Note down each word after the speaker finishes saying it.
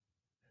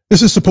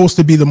This is supposed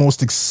to be the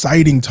most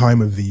exciting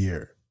time of the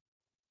year.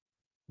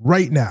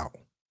 Right now,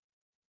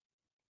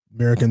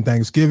 American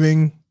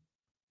Thanksgiving,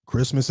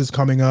 Christmas is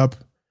coming up,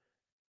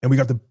 and we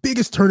got the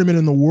biggest tournament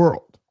in the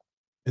world,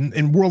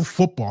 in world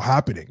football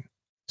happening,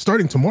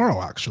 starting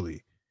tomorrow,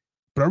 actually.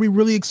 But are we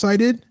really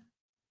excited?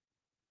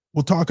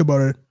 We'll talk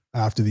about it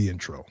after the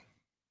intro.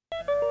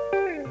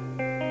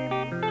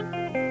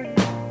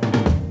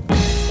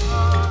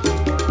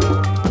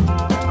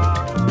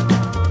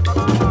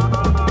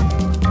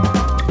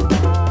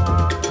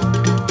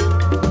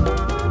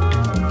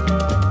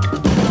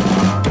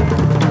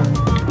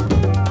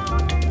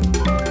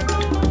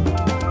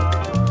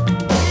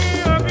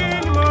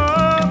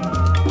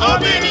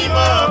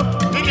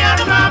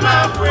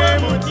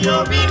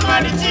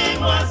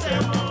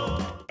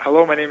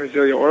 Hello, my name is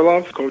Ilya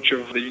Orlov, coach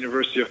of the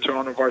University of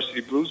Toronto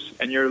Varsity Blues,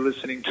 and you're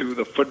listening to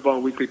the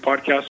Futbol Weekly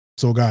Podcast.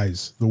 So,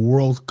 guys, the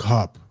World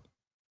Cup,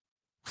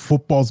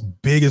 football's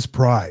biggest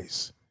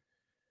prize,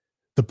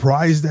 the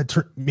prize that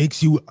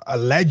makes you a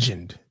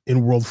legend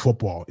in world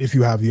football if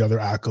you have the other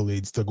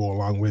accolades to go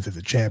along with it,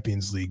 the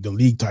Champions League, the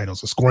league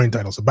titles, the scoring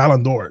titles, the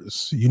Ballon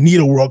d'Ors. You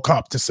need a World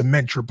Cup to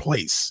cement your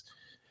place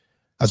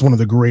as one of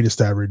the greatest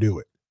to ever do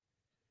it.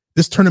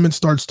 This tournament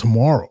starts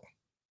tomorrow.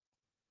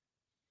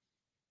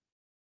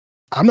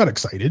 I'm not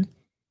excited.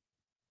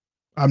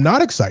 I'm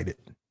not excited.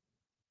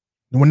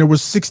 When there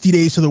was 60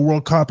 days to the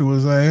World Cup, it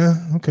was like,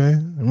 okay.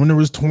 And when there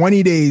was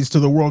 20 days to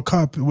the World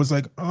Cup, it was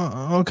like,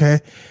 okay.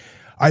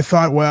 I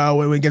thought, well,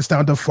 when it gets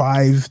down to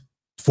 5,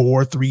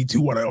 4, 3,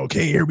 2, 1,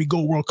 okay, here we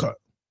go, World Cup.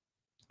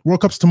 World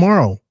Cup's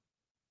tomorrow.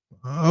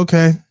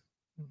 Okay.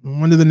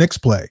 When do the Knicks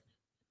play?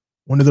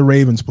 When do the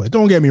Ravens play?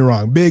 Don't get me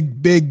wrong.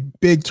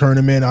 Big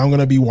tournament. I'm going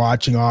to be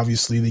watching,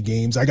 obviously, the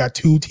games. I got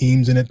 2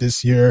 teams in it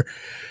this year.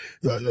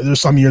 There's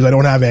some years I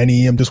don't have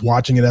any. I'm just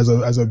watching it as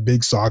a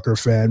big soccer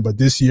fan. But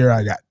this year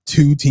I got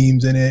 2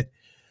 teams in it.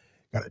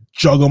 Got to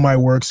juggle my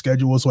work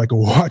schedule so I can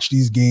watch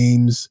these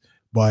games.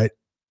 But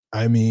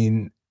I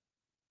mean,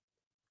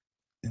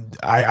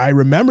 I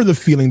remember the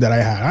feeling that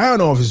I had. I don't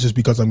know if it's just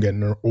because I'm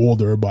getting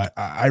older, but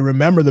I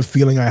remember the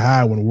feeling I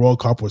had when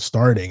World Cup was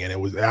starting, and it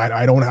was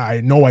I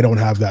know I don't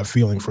have that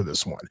feeling for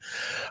this one.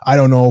 I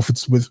don't know if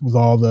it's with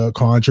all the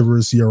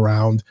controversy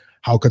around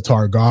how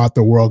Qatar got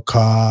the World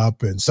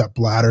Cup and Sepp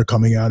Blatter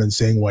coming out and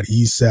saying what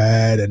he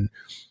said. And,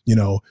 you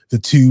know, the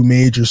 2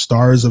 major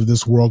stars of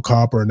this World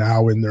Cup are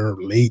now in their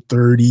late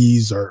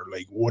 30s, or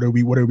like, what are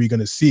we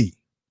going to see?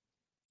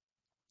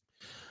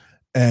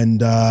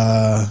 And,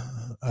 I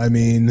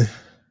mean,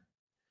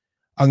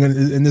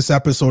 in this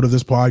episode of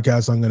this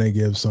podcast, I'm going to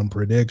give some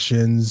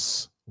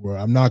predictions where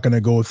I'm not going to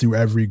go through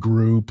every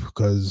group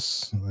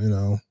because, you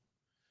know,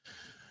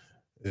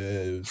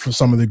 for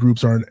some of the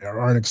groups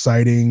aren't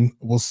exciting.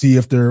 We'll see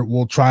if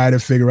we'll try to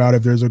figure out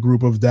if there's a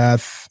group of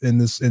death in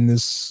this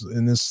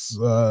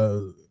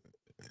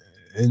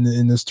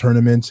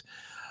tournament.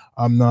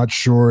 I'm not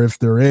sure if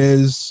there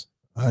is.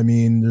 I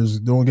mean,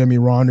 don't get me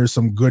wrong, there's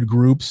some good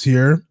groups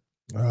here.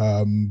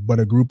 But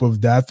a group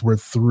of death where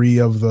 3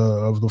 of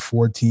the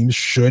 4 teams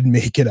should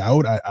make it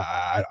out.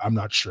 I'm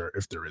not sure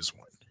if there is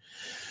one.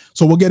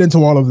 So we'll get into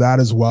all of that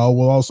as well.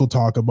 We'll also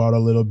talk about a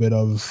little bit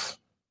of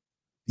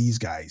these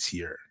guys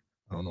here.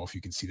 I don't know if you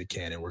can see the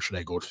cannon. Where should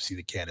I go to see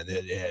the cannon?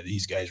 Yeah,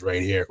 these guys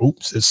right here.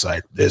 Oops, this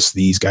side.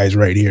 These guys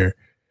right here.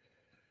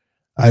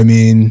 I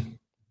mean,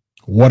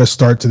 what a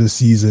start to the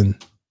season.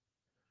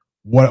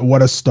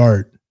 What a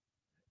start.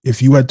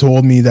 If you had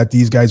told me that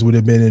these guys would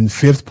have been in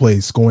 5th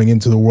place going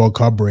into the World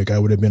Cup break, I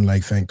would have been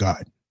like, thank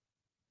God.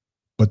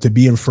 But to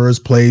be in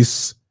 1st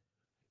place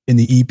in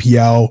the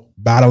EPL,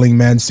 battling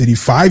Man City,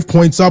 5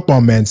 points up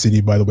on Man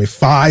City, by the way,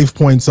 5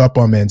 points up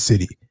on Man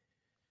City.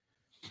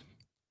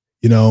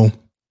 You know,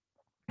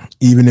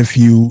 even if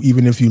you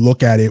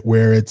look at it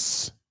where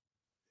it's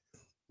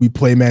we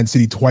play Man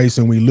City twice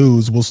and we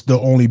lose, we'll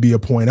still only be a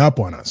point up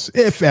on us.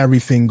 If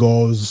everything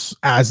goes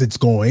as it's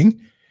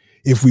going,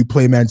 if we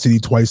play Man City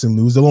twice and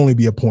lose, they'll only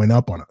be a point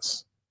up on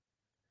us.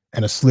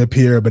 And a slip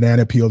here, a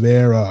banana peel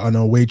there, an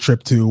away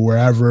trip to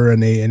wherever,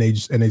 and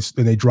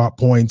they drop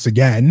points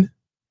again.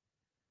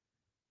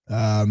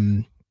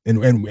 And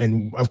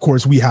of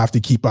course we have to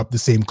keep up the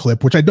same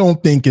clip, which I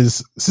don't think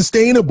is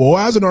sustainable.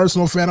 As an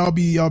Arsenal fan, I'll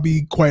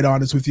be quite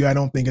honest with you. I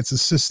don't think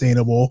it's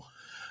sustainable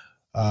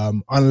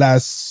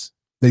unless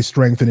they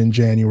strengthen in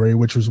January,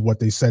 which was what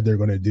they said they're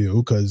going to do.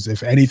 Because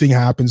if anything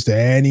happens to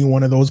any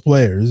one of those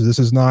players, this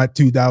is not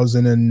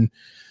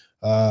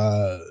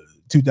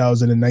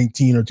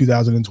 2019 or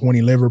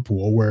 2020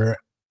 Liverpool, where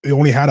they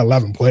only had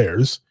 11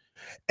 players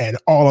and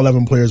all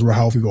 11 players were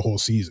healthy the whole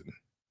season.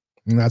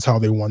 And that's how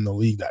they won the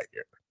league that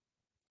year.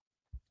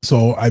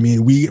 So, I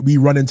mean, we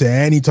run into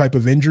any type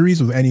of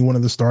injuries with any one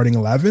of the starting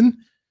 11,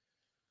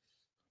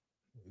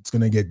 it's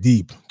going to get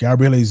deep.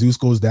 Gabriel Jesus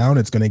goes down,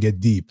 it's going to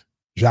get deep.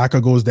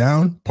 Xhaka goes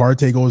down,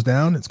 Partey goes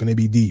down, it's going to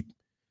be deep.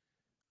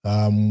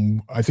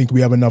 I think we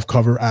have enough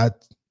cover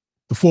at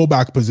the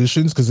fullback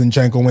positions because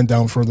Zinchenko went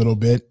down for a little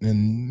bit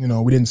and, you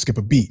know, we didn't skip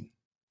a beat.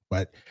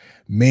 But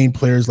main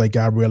players like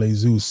Gabriel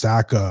Jesus,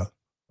 Saka,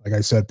 Like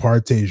I said,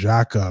 Partey,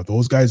 Xhaka,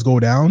 those guys go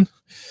down,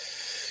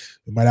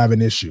 we might have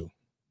an issue.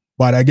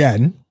 But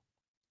again,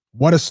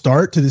 what a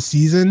start to the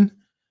season.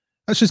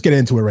 Let's just get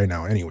into it right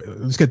now. Anyway,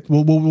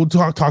 we'll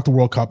talk the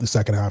World Cup the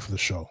second half of the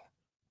show.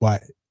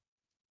 But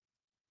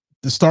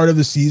the start of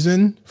the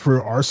season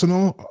for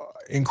Arsenal,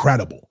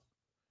 incredible.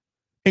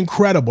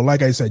 Incredible.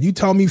 Like I said, you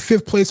tell me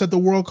 5th place at the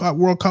World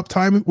Cup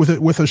time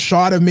with a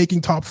shot of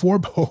making top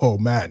 4. Oh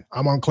man,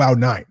 I'm on cloud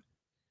 9.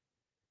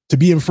 To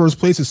be in first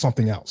place is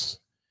something else.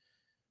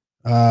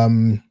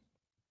 The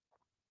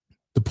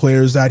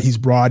players that he's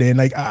brought in,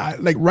 like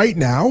right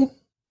now,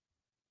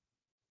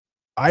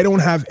 I don't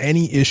have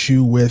any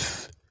issue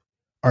with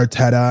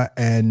Arteta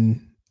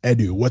and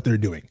Edu, what they're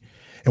doing.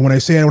 And when I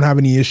say I don't have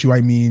any issue,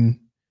 I mean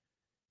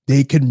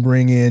they can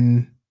bring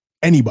in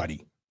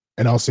anybody.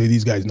 And I'll say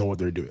these guys know what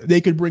they're doing.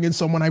 They could bring in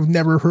someone I've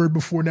never heard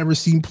before, never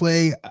seen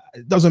play.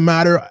 It doesn't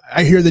matter.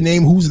 I hear the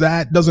name. Who's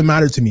that? Doesn't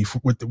matter to me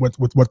with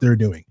what they're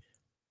doing.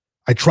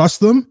 I trust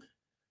them.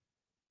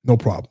 No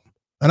problem.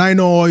 And I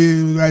know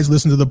you guys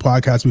listened to the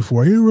podcast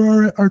before. You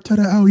were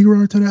Arteta out. You were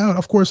Arteta out.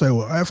 Of course I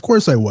was. Of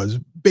course I was,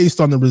 based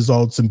on the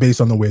results and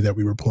based on the way that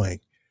we were playing.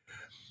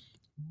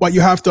 But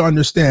you have to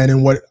understand,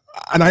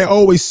 and I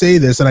always say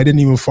this, and I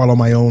didn't even follow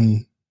my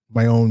own,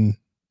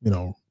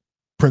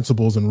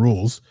 principles and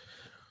rules.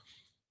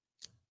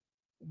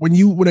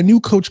 When a new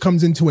coach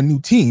comes into a new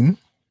team,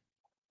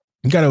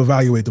 you got to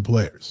evaluate the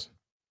players.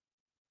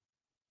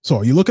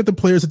 So you look at the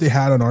players that they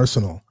had on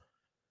Arsenal.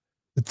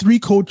 The 3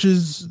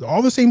 coaches,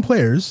 all the same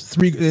players.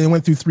 They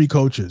went through 3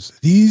 coaches.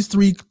 These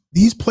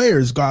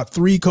players got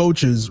 3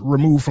 coaches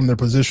removed from their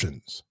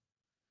positions.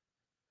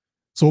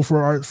 So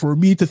for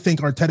me to think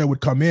Arteta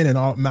would come in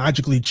and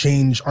magically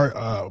change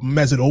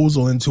Mesut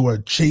Ozil into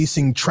a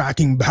chasing,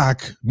 tracking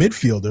back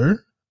midfielder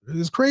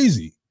is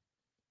crazy.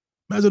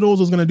 Mesut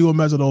Ozil is going to do what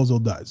Mesut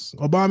Ozil does.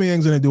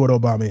 Aubameyang's going to do what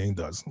Aubameyang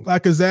does.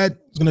 Lacazette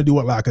is going to do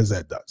what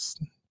Lacazette does.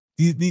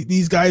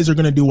 These guys are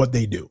going to do what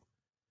they do.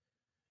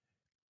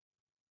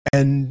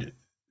 And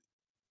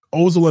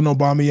Ozil and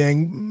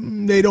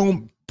Aubameyang, they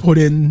don't put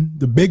in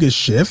the biggest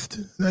shift.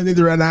 I think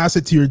they're an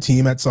asset to your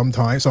team at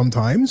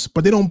sometimes,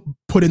 but they don't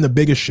put in the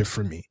biggest shift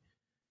for me.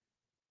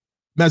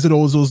 Mesut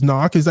Ozil's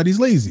knock is that he's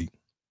lazy.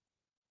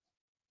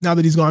 Now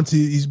that he's gone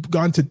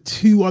to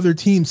 2 other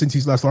teams since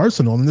he's left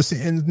Arsenal, and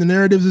the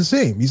narrative's the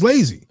same. He's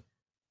lazy.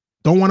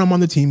 Don't want him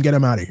on the team. Get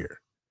him out of here.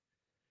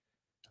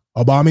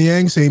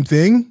 Aubameyang, same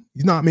thing.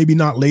 He's maybe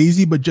not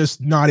lazy, but just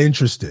not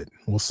interested.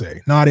 We'll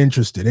say not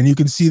interested, and you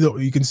can see that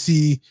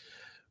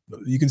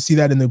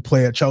in the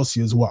play at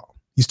Chelsea as well.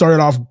 He started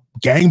off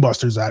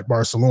gangbusters at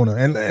Barcelona,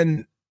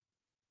 and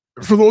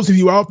for those of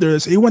you out there that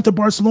say he went to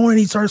Barcelona and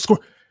he started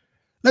scoring,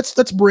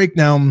 let's break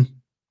down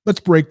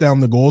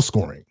the goal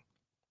scoring.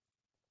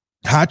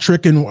 Hat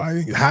trick in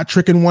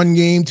 1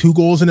 game, 2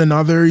 goals in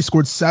another. He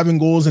scored 7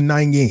 goals in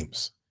 9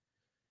 games.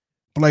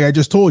 But like I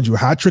just told you,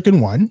 hat trick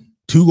in 1,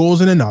 2 goals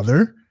in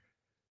another.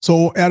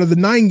 So out of the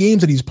 9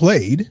 games that he's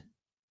played,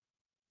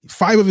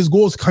 5 of his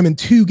goals come in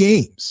 2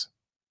 games.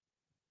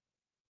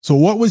 So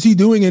what was he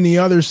doing in the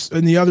other 6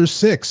 or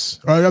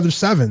the other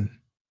 7?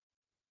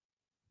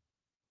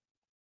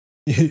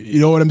 You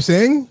know what I'm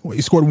saying? Well,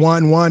 he scored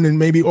 1, and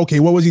maybe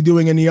okay. What was he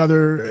doing in the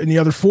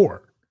other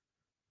 4?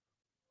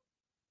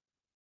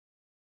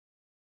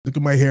 Look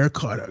at my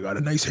haircut. I got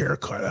a nice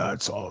haircut.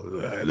 It's all.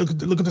 Look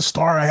at the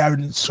star I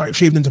have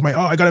shaved into my.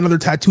 Oh, I got another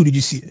tattoo. Did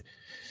you see it?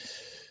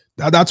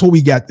 That's what we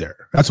get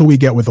there. That's what we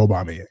get with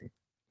Aubameyang.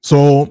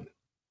 So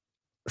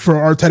for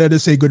Arteta to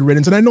say good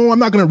riddance, and I know I'm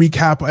not going to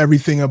recap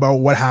everything about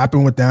what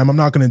happened with them. I'm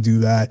not going to do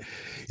that.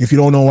 If you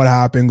don't know what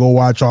happened, go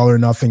watch All or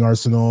Nothing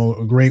Arsenal.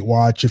 A great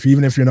watch.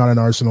 Even if you're not an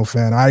Arsenal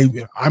fan,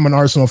 I'm an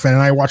Arsenal fan,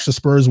 and I watched the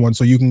Spurs one,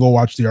 so you can go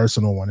watch the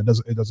Arsenal one. It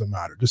doesn't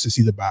matter. Just to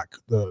see the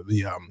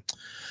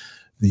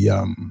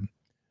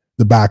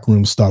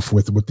backroom stuff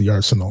with the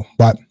Arsenal.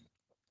 But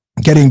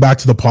getting back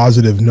to the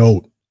positive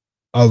note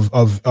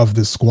of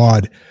this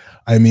squad,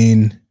 I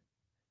mean,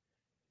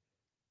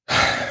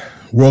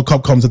 World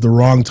Cup comes at the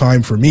wrong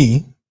time for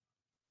me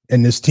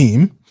and this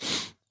team,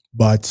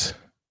 but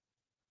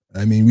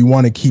I mean, we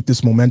want to keep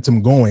this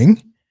momentum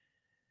going.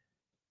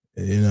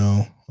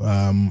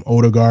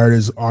 Odegaard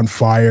is on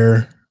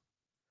fire.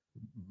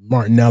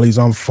 Martinelli's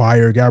on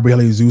fire. Gabriel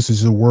Jesus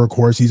is a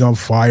workhorse. He's on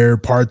fire.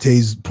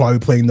 Partey's probably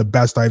playing the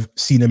best I've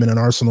seen him in an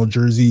Arsenal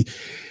jersey.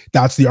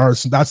 That's the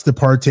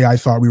Partey I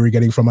thought we were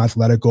getting from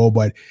Atletico,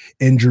 but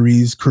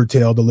injuries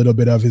curtailed a little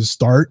bit of his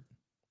start.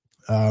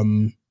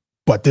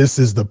 But this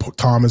is the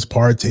Thomas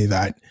Partey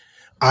that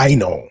I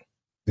know,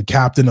 the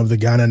captain of the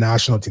Ghana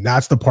national team.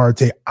 That's the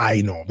Partey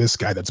I know, this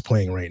guy that's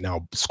playing right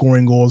now,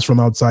 scoring goals from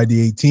outside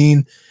the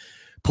 18,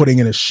 putting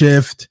in a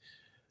shift.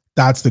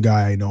 That's the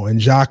guy I know.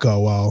 And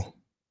Xhaka, well,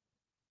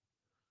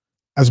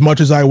 as much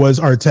as I was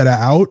Arteta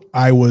out,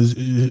 I was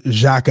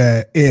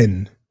Xhaka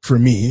in for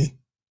me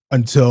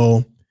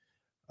until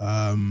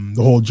the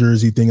whole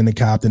jersey thing and the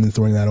captain and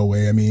throwing that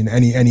away. I mean,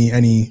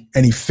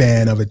 any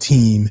fan of a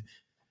team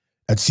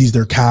that sees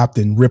their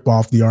captain rip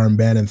off the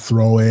armband and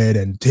throw it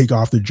and take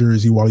off the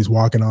jersey while he's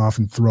walking off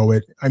and throw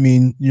it. I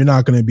mean, you're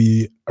not going to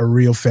be a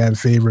real fan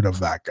favorite of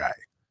that guy.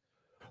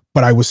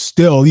 But I was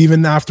still,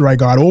 even after I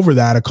got over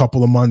that a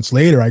couple of months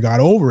later, I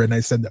got over it and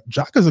I said,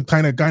 Xhaka's the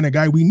kind of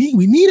guy we need.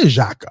 We need a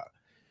Xhaka.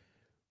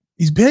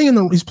 He's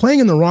playing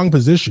in the wrong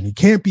position. He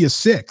can't be a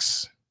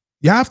 6.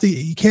 He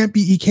can't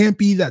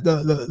be that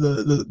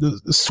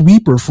the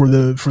sweeper for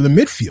the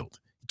midfield.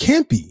 He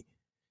can't be.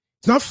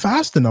 He's not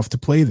fast enough to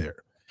play there.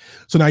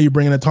 So now you're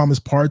bringing in Thomas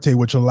Partey,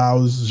 which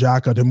allows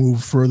Xhaka to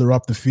move further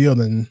up the field,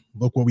 and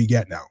look what we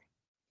get now.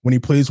 When he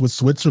plays with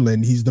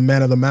Switzerland, he's the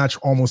man of the match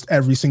almost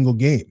every single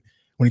game.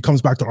 When he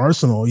comes back to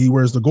Arsenal, he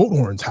wears the goat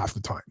horns half the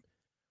time.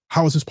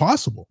 How is this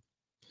possible?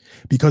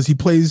 Because he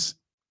plays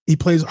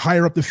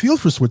higher up the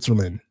field for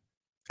Switzerland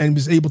and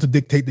is able to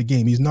dictate the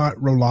game. He's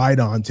not relied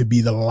on to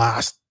be the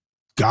last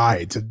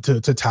guy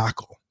to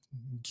tackle.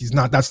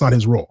 That's not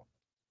his role.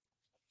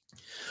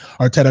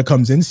 Arteta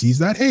comes in, sees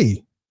that,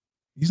 hey,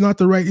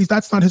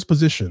 that's not his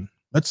position.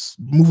 Let's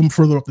move him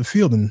further up the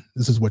field, and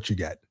this is what you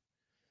get.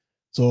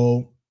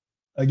 So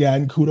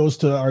again, kudos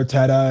to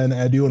Arteta and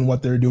Edu and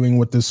what they're doing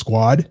with this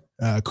squad.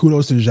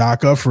 Kudos to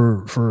Xhaka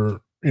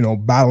for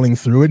battling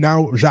through it.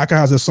 Now Xhaka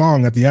has a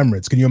song at the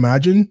Emirates. Can you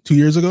imagine? 2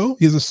 years ago,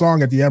 he has a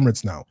song at the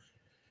Emirates now.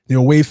 The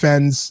away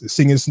fans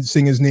sing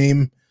his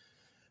name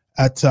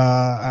at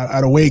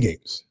away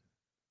games.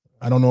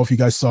 I don't know if you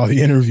guys saw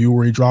the interview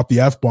where he dropped the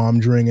F-bomb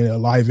during a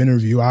live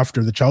interview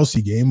after the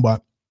Chelsea game,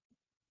 but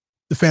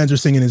the fans are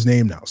singing his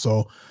name now.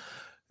 So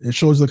it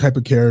shows the type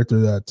of character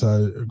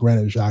that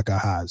Granit Xhaka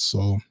has.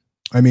 So,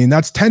 I mean,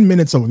 that's 10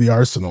 minutes of the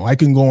Arsenal. I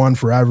can go on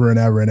forever and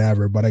ever and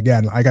ever. But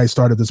again, like I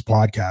started this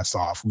podcast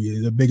off,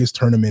 the biggest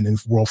tournament in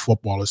world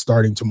football is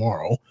starting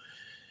tomorrow.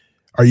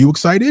 Are you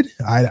excited?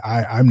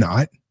 I'm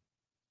not.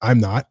 I'm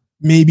not.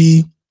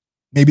 Maybe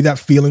that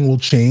feeling will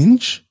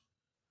change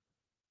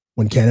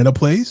when Canada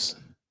plays.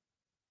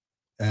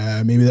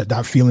 Maybe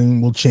that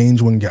feeling will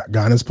change when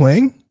Ghana's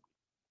playing.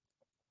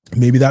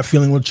 Maybe that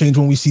feeling will change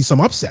when we see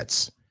some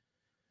upsets.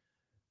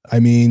 I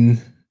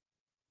mean,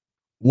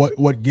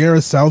 what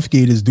Gareth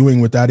Southgate is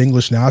doing with that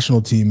English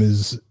national team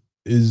is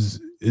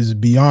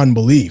beyond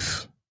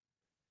belief.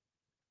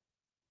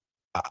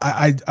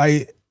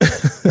 I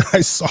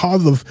I saw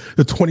the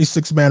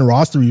 26-man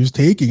roster he was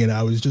taking, and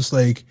I was just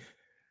like,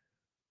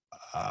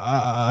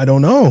 I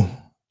don't know.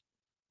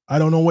 I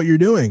don't know what you're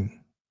doing.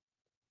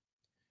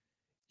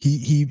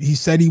 He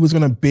said he was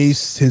going to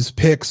base his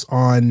picks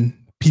on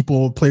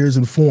players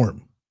in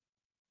form.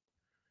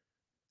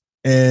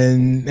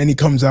 And then he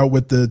comes out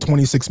with the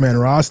 26-man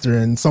roster,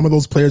 and some of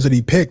those players that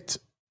he picked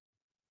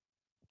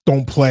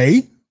don't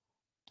play,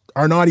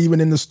 are not even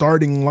in the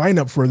starting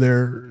lineup for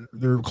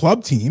their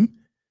club team.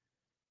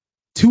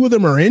 2 of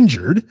them are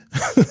injured.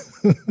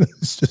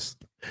 It's just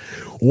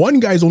one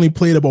guy's only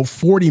played about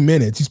 40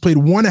 minutes. He's played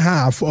one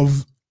half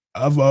of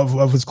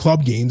his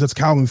club games. That's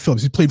Calvin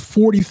Phillips. He played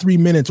 43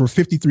 minutes or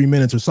 53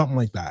 minutes or something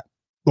like that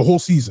the whole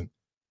season.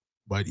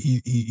 But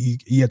he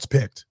gets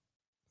picked.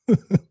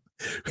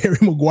 Harry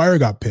Maguire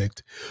got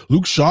picked.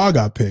 Luke Shaw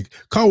got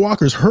picked. Kyle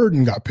Walker's hurt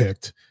and got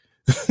picked.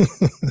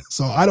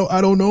 So I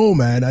don't know,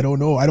 man. I don't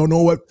know. I don't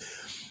know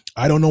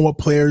what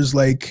players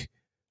like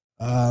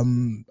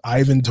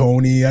Ivan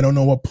Toney. I don't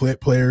know what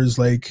players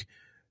like,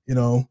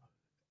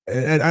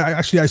 and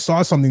I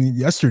saw something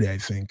yesterday.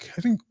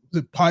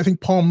 I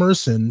think Paul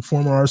Merson,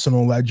 former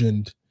Arsenal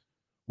legend,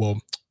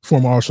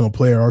 former Arsenal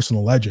player,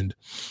 Arsenal legend,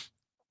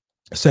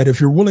 said,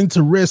 if you're willing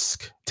to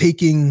risk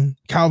taking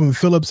Calvin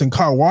Phillips and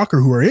Kyle Walker,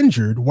 who are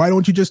injured, why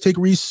don't you just take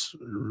Reece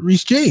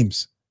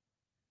James?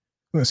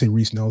 I'm going to say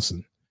Reece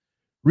Nelson.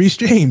 Reece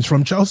James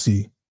from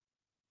Chelsea.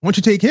 Why don't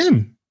you take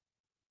him?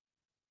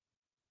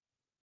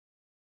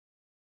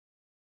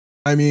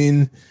 I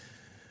mean,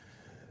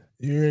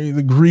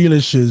 the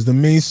Grealishes, the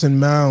Mason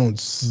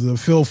Mounts, the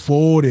Phil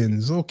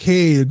Fodens,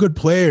 okay, they're good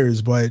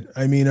players, but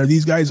I mean, are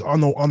these guys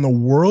on the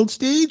world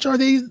stage? Are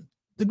they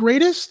the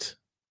greatest?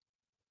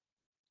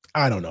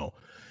 I don't know.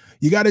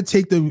 You got to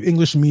take the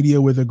English media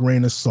with a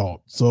grain of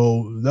salt.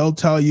 So they'll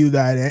tell you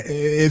that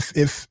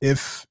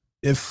if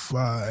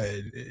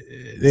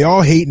they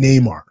all hate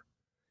Neymar.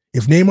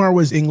 If Neymar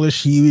was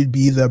English, he would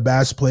be the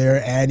best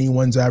player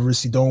anyone's ever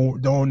seen.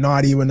 Don't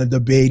not even a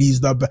debate.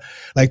 He's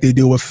like they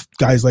do with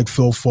guys like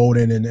Phil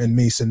Foden and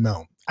Mason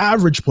Mount.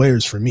 Average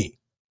players for me.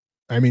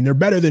 I mean, they're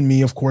better than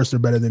me. Of course, they're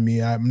better than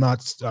me. I'm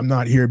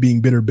not here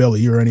being bitter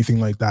Billy or anything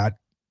like that.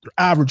 They're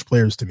average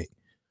players to me.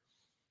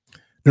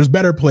 There's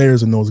better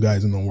players than those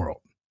guys in the world.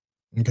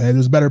 Okay,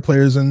 there's better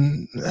players,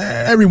 and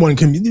everyone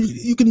can.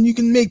 You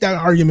can make that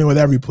argument with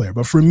every player.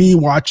 But for me,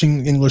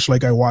 watching English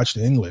like I watched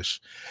English,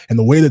 and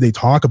the way that they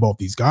talk about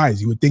these guys,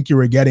 you would think you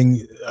were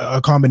getting a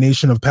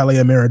combination of Pele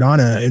and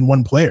Maradona in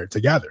one player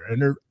together.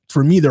 And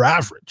for me, they're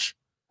average.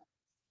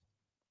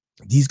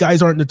 These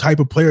guys aren't the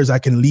type of players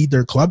that can lead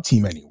their club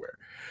team anywhere.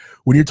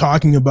 When you're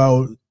talking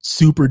about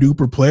super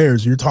duper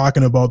players, you're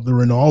talking about the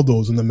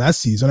Ronaldos and the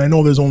Messis. And I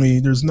know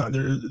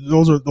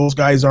those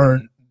guys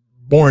aren't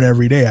born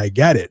every day. I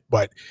get it,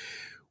 but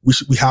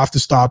we have to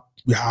stop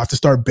We have to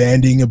start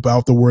banding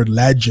about the word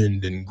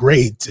legend and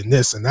great and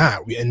this and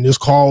that, and just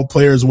call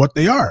players what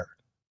they are.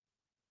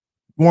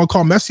 You want to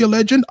call Messi a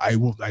legend?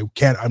 I'm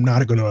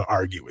not going to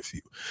argue with you.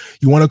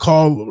 You want to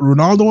call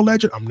Ronaldo a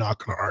legend? I'm not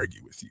going to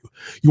argue with you.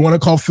 You want to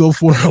call Phil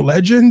Foden a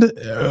legend?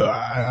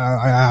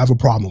 I have a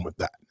problem with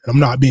that. I'm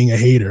not being a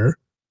hater.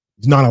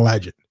 He's not a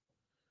legend.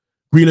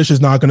 Grealish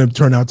is not going to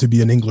turn out to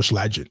be an English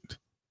legend.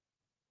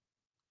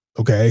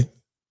 Okay?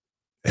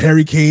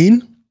 Harry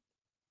Kane,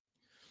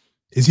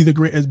 is he the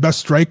best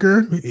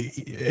striker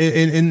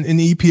in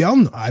the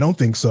EPL? I don't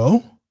think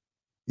so.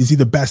 Is he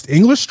the best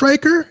English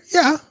striker?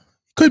 Yeah,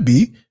 could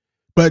be.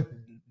 But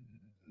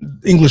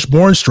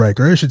English-born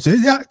striker, I should say.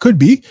 Yeah, could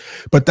be.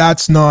 But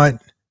that's not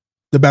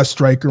the best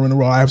striker in the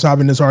world. I was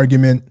having this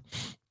argument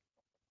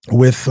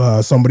with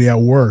somebody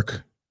at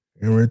work,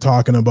 and we were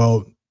talking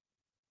about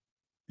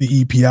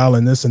the EPL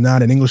and this and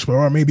that in English,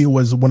 or maybe it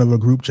was one of the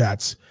group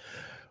chats.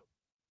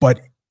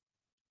 But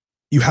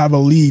you have a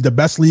league, the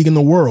best league in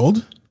the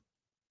world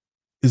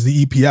is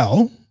the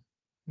EPL.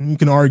 You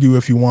can argue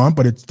if you want,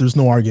 but there's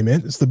no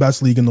argument. It's the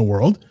best league in the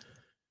world.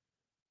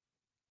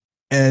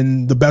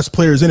 And the best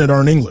players in it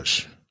aren't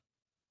English.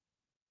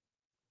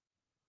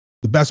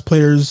 The best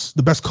players,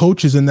 the best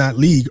coaches in that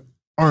league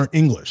aren't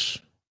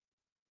English.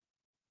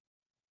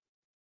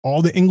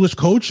 All the English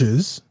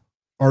coaches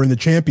are in the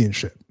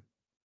championship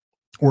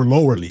or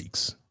lower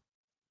leagues.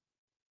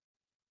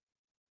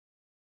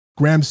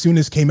 Graham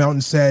Souness came out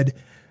and said,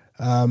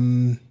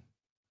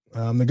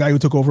 the guy who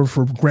took over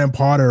for Graham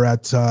Potter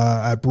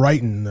at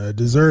Brighton,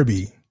 De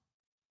Zerbi,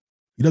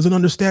 he doesn't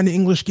understand the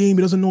English game.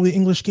 He doesn't know the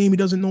English game. He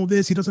doesn't know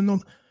this. He doesn't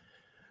know.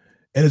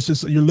 And it's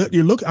just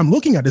I'm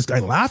looking at this guy,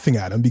 laughing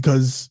at him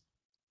because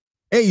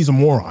A, he's a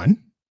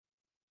moron.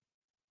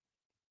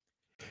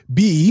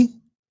 B,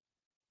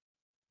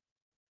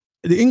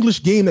 the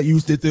English game that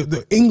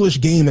the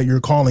English game that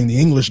you're calling the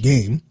English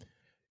game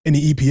in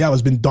the EPL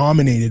has been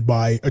dominated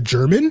by a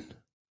German,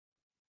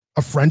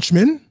 a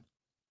Frenchman,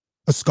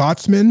 a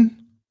Scotsman,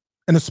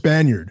 and a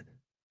Spaniard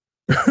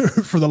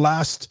for the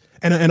last,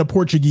 and a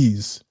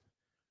Portuguese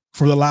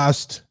for the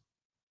last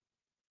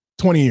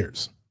 20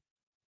 years.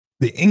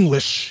 The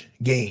English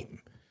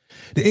game.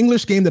 The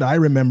English game that I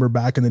remember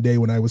back in the day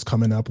when I was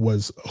coming up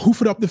was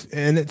hoof it up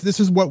and this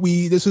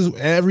is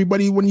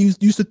everybody, when you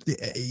used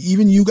to,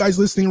 even you guys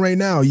listening right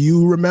now,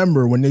 you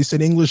remember when they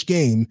said English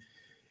game,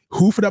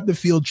 hoof it up the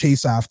field,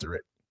 chase after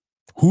it.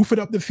 Hoof it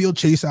up the field,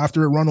 chase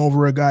after it, run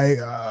over a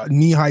guy,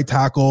 knee-high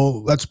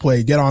tackle, let's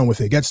play, get on with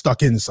it, get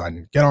stuck in,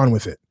 son, get on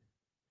with it.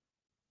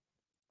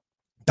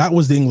 That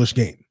was the English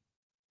game.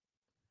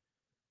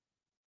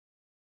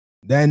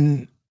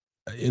 Then,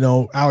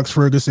 Alex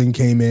Ferguson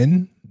came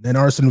in, then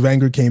Arsene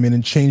Wenger came in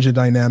and changed the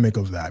dynamic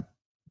of that.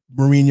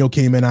 Mourinho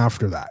came in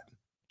after that,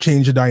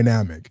 changed the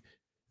dynamic.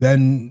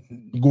 Then,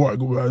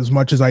 as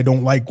much as I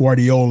don't like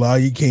Guardiola,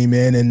 he came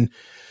in and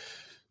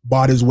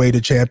bought his way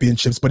to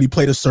championships, but he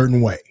played a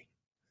certain way.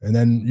 And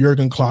then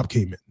Jurgen Klopp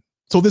came in.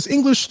 So this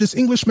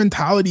English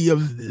mentality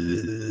of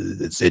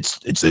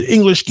it's an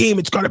English game.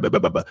 It's got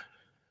to,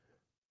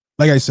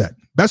 like I said,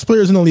 best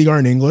players in the league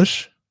aren't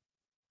English.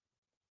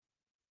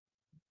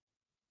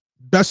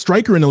 Best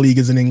striker in the league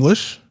is in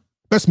English.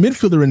 Best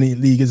midfielder in the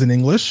league is in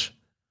English.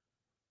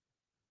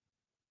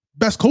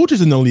 Best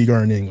coaches in the league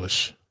are in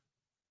English.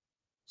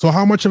 So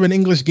how much of an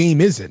English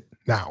game is it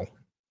now?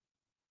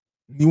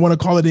 You want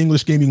to call it the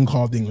English game, you can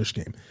call it the English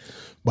game.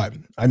 But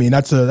I mean,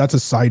 that's a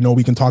side note.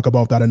 We can talk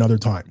about that another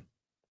time.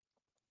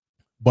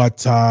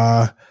 But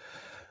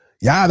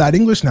yeah, that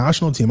English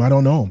national team, I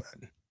don't know,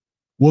 man.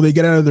 Will they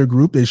get out of their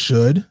group? They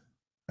should.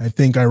 I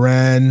think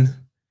Iran,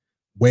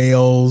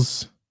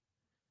 Wales,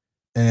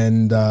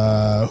 and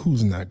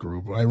who's in that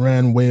group?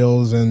 Iran,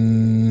 Wales,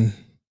 and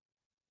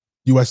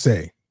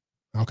USA.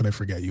 How can I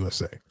forget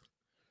USA?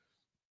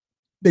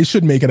 They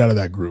should make it out of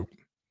that group.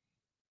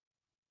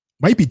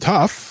 Might be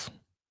tough.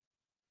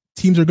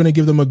 Teams are going to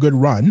give them a good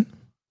run.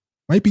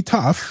 Might be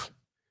tough,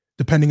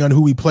 depending on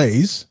who he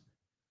plays.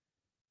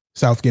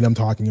 Southgate I'm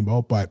talking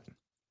about, but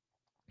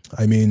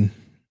I mean,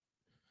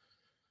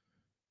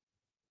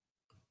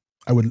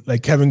 I would,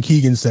 like Kevin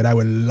Keegan said, I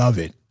would love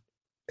it.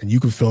 And you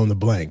can fill in the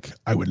blank.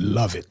 I would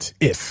love it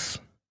if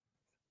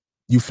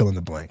you fill in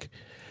the blank.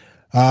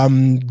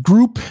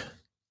 Group.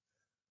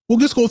 We'll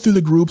just go through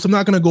the groups. I'm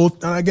not going to go,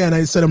 again,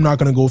 I said I'm not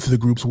going to go through the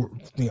groups.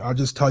 I'll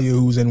just tell you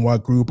who's in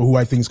what group or who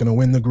I think is going to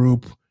win the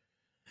group.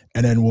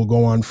 And then we'll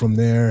go on from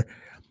there.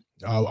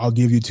 I'll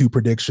give you two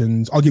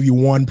predictions. I'll give you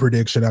one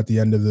prediction at the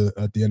end of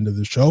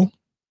the show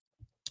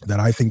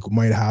that I think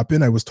might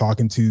happen. I was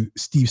talking to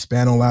Steve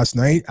Spano last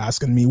night,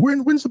 asking me,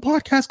 when's the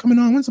podcast coming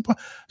on? So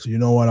you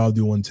know what? I'll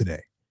do one today.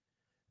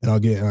 And I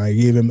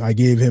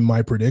gave him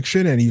my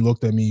prediction, and he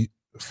looked at me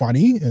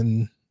funny,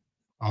 and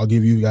I'll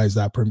give you guys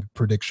that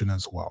prediction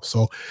as well.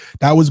 So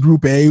that was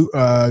Group A.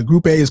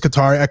 Group A is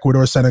Qatar,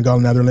 Ecuador, Senegal,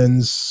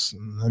 Netherlands.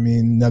 I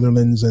mean,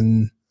 Netherlands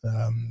and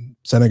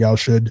Senegal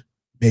should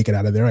make it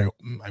out of there,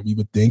 we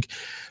would think.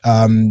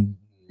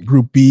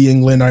 Group B,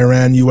 England,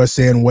 Iran,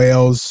 USA, and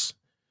Wales.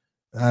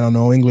 I don't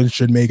know. England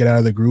should make it out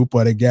of the group.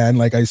 But again,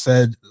 like I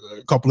said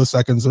a couple of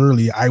seconds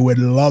early, I would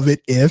love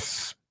it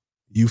if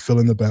you fill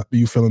in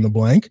the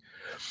blank.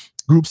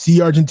 Group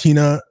C,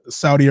 Argentina,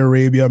 Saudi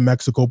Arabia,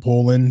 Mexico,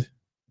 Poland.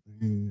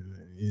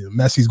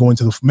 Messi's going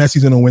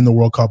to win the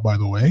World Cup, by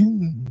the way.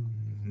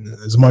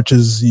 As much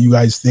as you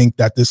guys think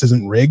that this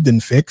isn't rigged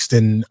and fixed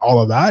and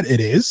all of that, it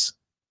is.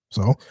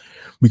 So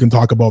we can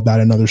talk about that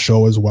another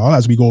show as well.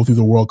 As we go through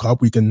the World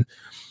Cup, we can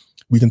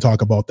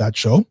talk about that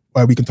show.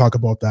 We can talk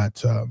about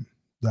that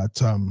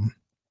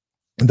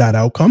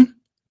outcome.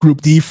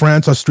 Group D,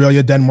 France,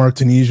 Australia, Denmark,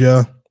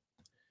 Tunisia.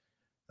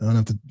 I don't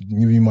have to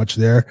give you much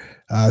there.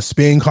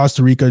 Spain,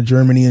 Costa Rica,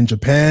 Germany, and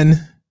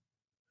Japan.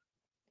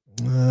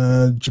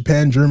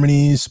 Japan,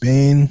 Germany,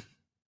 Spain.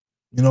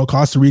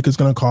 Costa Rica is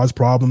going to cause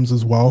problems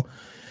as well.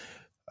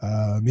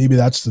 Maybe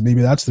that's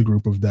the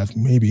group of death.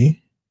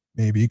 Maybe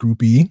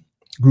Group E.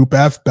 Group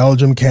F,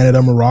 Belgium,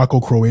 Canada, Morocco,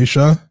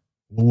 Croatia.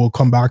 We'll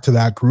come back to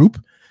that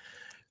group.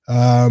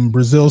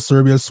 Brazil,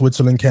 Serbia,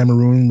 Switzerland,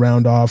 Cameroon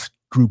round off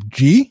Group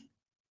G.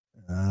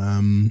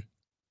 And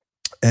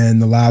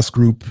the last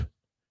group,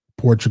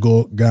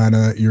 Portugal,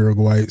 Ghana,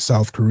 Uruguay,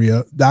 South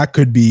Korea. That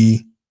could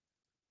be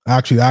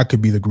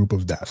the group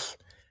of death.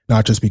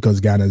 Not just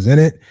because Ghana's in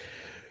it.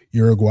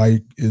 Uruguay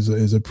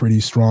is a pretty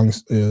strong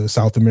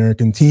South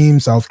American team.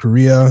 South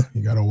Korea,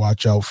 you got to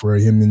watch out for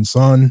him and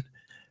Son.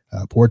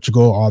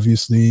 Portugal,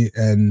 obviously,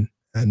 and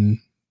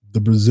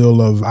the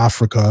Brazil of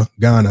Africa,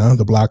 Ghana,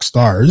 the Black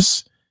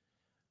Stars,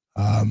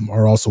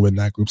 are also in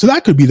that group. So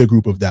that could be the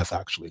group of death,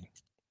 actually.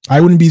 I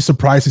wouldn't be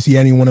surprised to see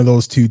any one of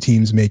those two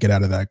teams make it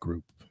out of that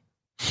group,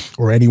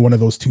 or any one of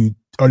those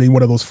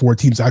four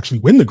teams actually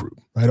win the group.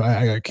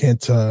 I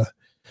can't.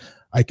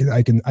 I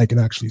can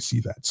actually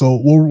see that.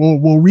 So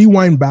we'll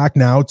rewind back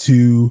now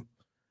to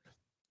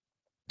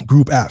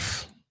Group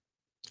F,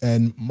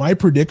 and my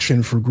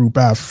prediction for Group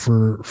F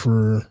for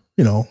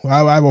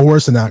I have a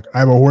horse in that. I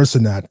have a horse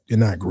in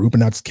that group,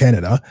 and that's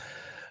Canada.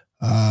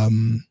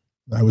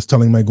 I was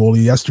telling my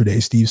goalie yesterday,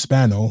 Steve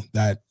Spano,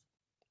 that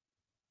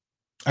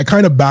I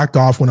kind of backed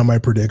off one of my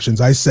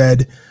predictions. I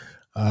said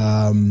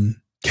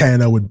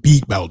Canada would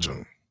beat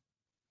Belgium,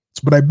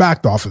 but I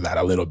backed off of that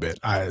a little bit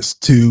as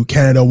to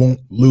Canada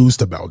won't lose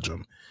to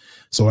Belgium.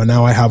 So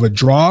now I have a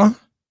draw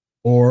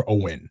or a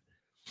win.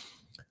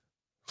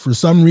 For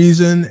some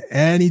reason,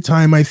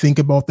 anytime I think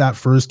about that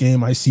first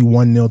game, I see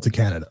 1-0 to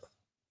Canada.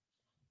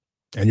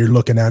 And you're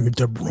looking at me,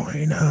 De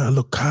Bruyne,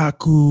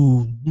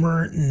 Lukaku,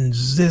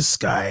 Mertens, this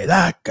guy,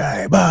 that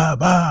guy,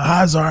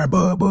 Hazard,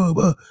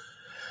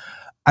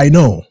 I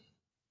know.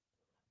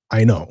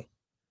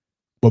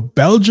 But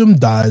Belgium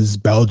does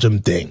Belgium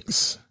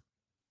things.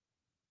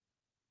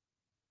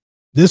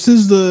 This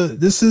is the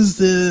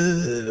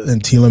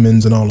and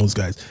Tielemans and all those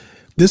guys.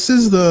 This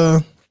is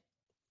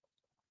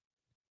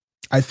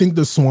I think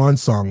the swan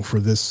song for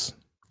this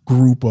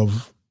group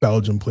of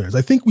Belgian players.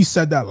 I think we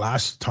said that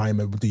last time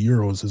with the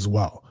Euros as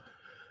well.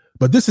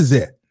 But this is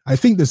it. I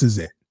think this is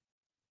it.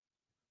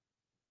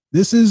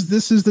 This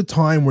is the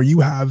time where you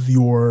have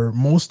your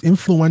most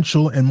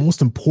influential and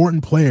most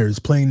important players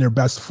playing their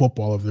best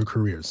football of their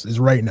careers is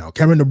right now.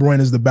 Kevin De Bruyne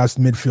is the best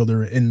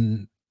midfielder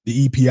in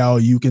the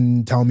EPL. You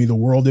can tell me the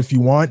world if you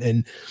want,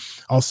 and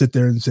I'll sit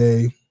there and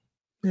say,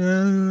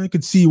 I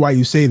could see why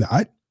you say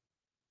that.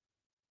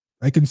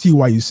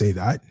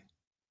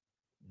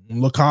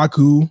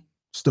 Lukaku,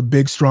 just a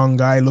big, strong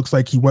guy. Looks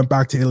like he went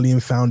back to Italy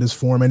and found his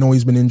form. I know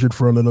he's been injured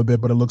for a little bit,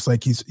 but it looks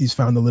like he's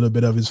found a little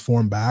bit of his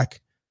form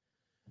back.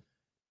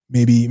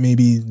 Maybe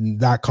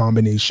that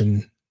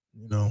combination,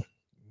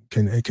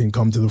 can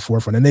come to the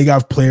forefront. And they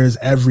got players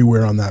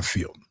everywhere on that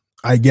field.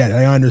 I get it.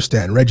 I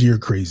understand. Reggie, you're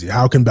crazy.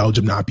 How can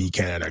Belgium not beat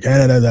Canada?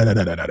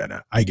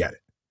 I get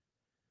it.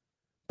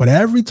 But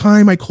every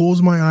time I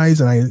close my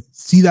eyes and I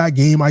see that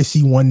game, I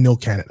see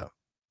 1-0 Canada.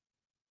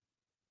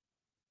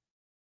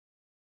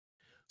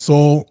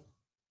 So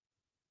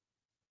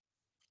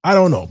I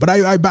don't know. But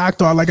I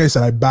backed off. Like I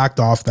said, I backed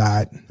off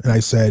that and I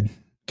said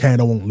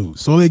Canada won't lose.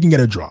 So they can get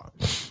a draw.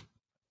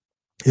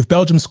 If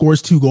Belgium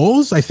scores 2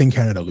 goals, I think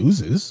Canada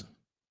loses.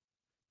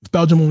 If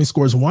Belgium only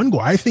scores 1 goal,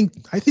 I think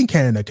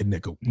Canada can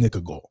nick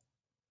a goal.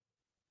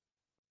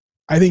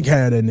 I think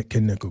Canada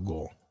can nick a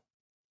goal.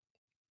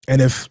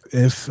 And if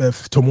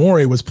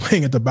Tomori was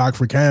playing at the back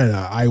for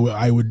Canada,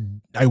 I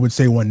would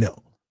say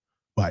 1-0.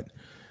 But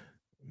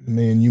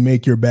man, you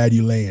make your bed,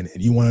 you lay in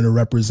it. You wanted to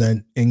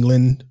represent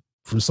England.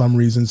 For some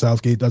reason,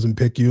 Southgate doesn't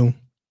pick you.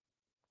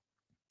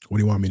 What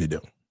do you want me to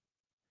do?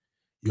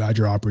 You had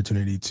your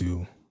opportunity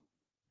to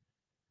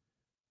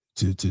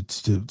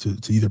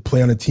either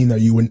play on a team that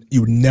you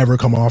would never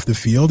come off the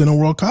field in a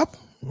World Cup,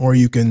 or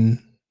you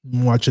can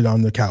watch it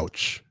on the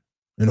couch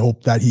and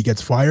hope that he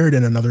gets fired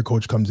and another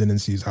coach comes in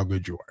and sees how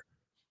good you are.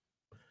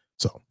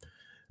 So,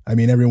 I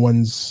mean,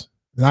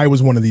 and I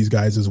was one of these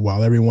guys as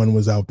well. Everyone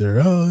was out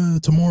there,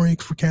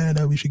 Tomori for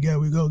Canada, we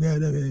go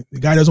get it. The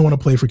guy doesn't want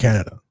to play for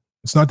Canada.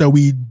 It's not that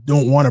we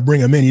don't want to bring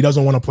him in. He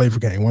doesn't want to play for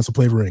Canada. He wants to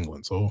play for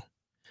England. So,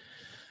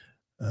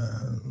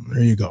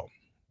 there you go.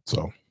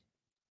 So,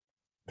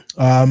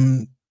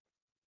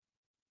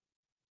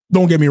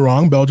 Don't get me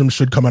wrong, Belgium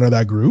should come out of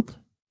that group.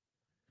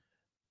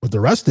 But the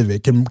rest of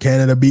it, can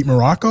Canada beat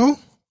Morocco?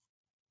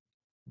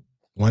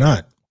 Why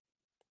not?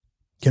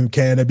 Can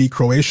Canada beat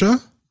Croatia?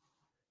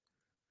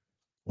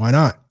 Why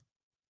not?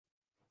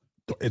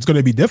 It's going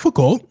to be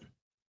difficult.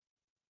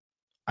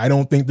 I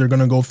don't think they're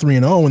going to go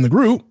 3-0 in the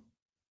group.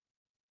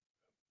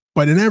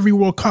 But in every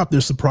World Cup,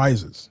 there's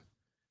surprises.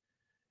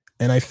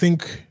 And I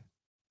think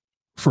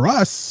for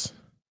us,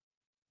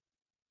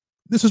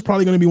 this is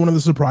probably going to be one of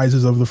the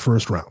surprises of the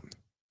first round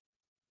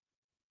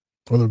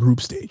or the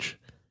group stage.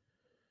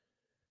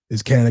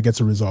 Is Canada gets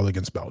a result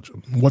against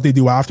Belgium. What they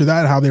do after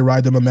that, how they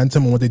ride the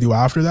momentum and what they do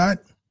after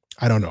that,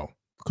 I don't know.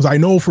 Because I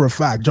know for a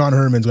fact John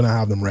Herman's going to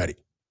have them ready.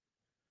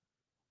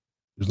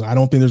 I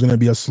don't think there's going to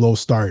be a slow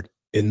start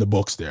in the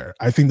books there.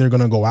 I think they're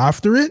going to go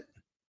after it.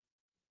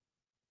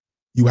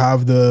 You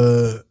have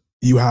the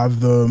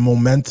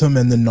momentum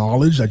and the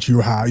knowledge that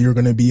you're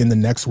going to be in the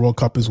next World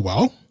Cup as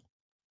well.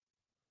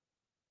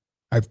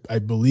 I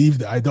believe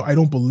that I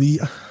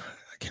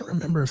can't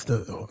remember if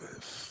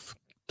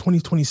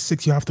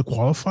 2026 you have to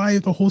qualify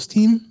the host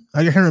team.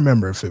 I can't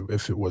remember if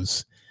it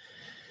was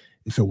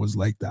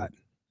like that.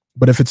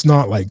 But if it's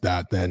not like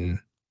that, then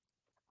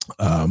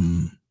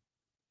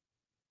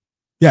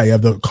yeah, you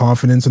have the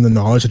confidence and the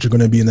knowledge that you're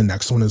going to be in the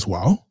next one as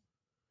well.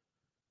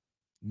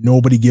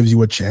 Nobody gives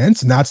you a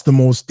chance, and that's the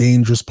most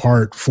dangerous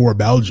part for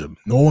Belgium.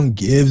 No one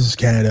gives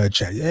Canada a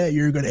chance. Yeah,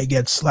 you're going to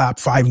get slapped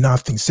 5-0,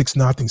 6-0,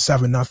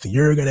 7-0.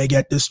 You're going to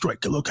get destroyed.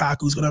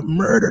 Lukaku's going to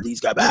murder these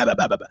guys. Blah, blah,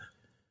 blah, blah, blah.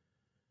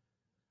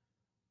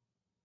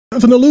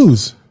 Nothing to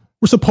lose.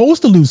 We're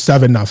supposed to lose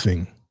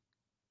 7-0.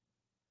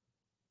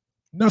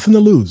 Nothing to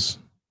lose.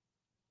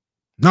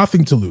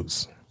 Nothing to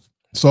lose.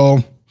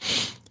 So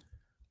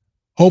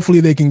hopefully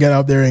they can get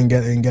out there and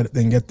get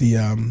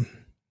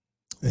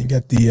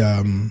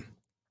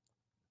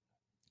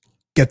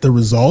the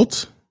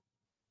result.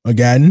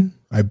 Again,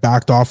 I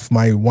backed off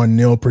my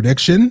 1-0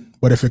 prediction,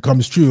 but if it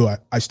comes true,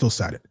 I still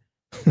said it.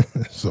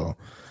 So,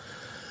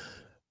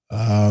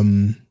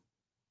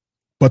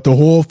 but the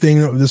whole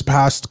thing of this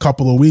past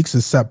couple of weeks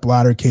is Sepp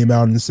Blatter came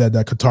out and said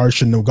that Qatar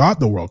shouldn't have got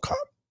the World Cup.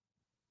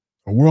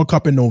 A World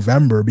Cup in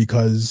November,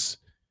 because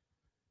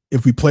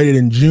if we played it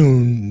in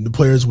June, the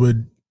players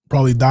would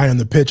probably die on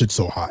the pitch. It's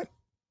so hot.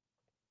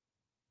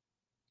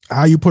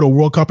 How you put a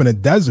World Cup in a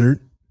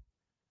desert,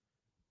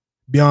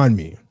 beyond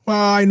me. Well,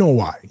 I know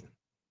why.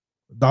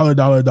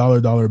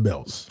 Dollar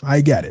bills.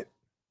 I get it.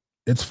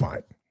 It's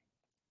fine.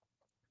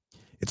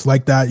 It's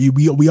like that.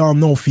 We all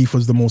know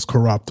FIFA's the most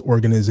corrupt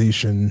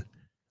organization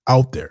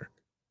out there.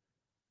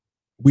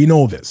 We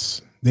know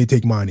this. They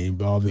take money.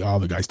 All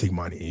the guys take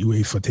money.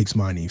 UEFA takes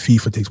money.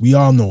 FIFA takes. We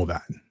all know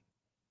that.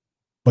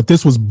 But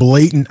this was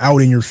blatant,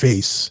 out in your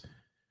face.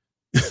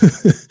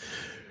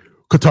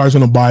 Qatar's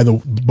going to buy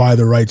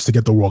the rights to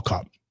get the World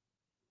Cup.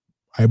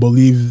 I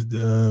believe.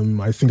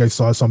 I think I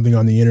saw something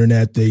on the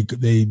internet. They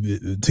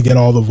to get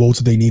all the votes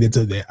that they needed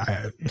to.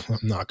 I'm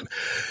not gonna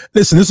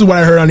listen. This is what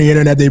I heard on the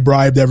internet. They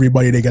bribed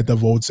everybody to get the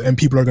votes, and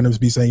people are going to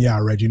be saying, "Yeah,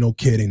 Reggie, no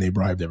kidding. They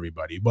bribed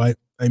everybody." But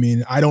I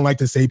mean, I don't like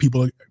to say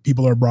people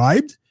are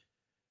bribed,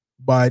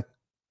 but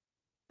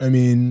I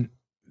mean,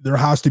 there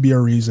has to be a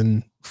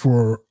reason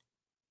for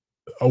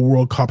a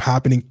World Cup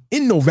happening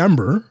in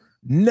November.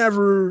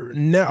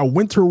 A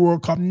Winter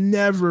World Cup,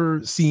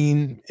 never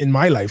seen in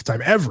my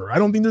lifetime, ever. I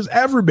don't think there's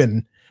ever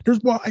been.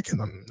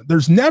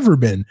 There's never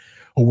been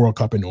a World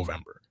Cup in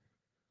November.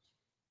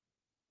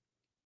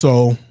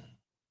 So,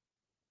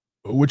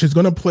 which is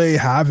going to play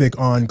havoc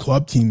on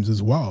club teams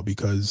as well,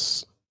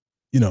 because,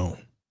 you know,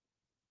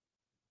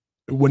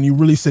 when you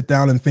really sit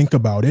down and think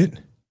about it,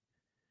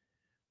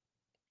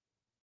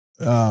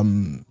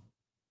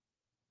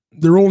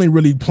 they're only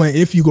really playing,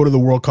 if you go to the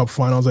World Cup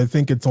finals, I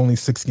think it's only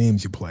 6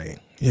 games you play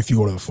if you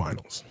go to the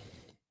finals.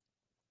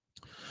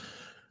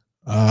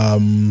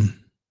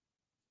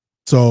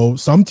 So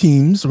some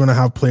teams are going to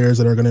have players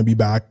that are going to be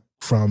back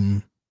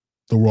from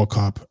the World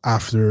Cup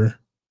after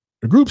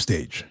the group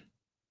stage.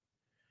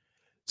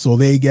 So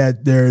they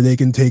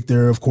can take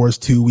their, of course,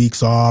 2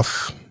 weeks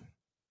off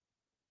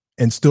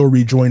and still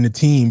rejoin the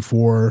team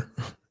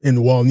in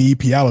the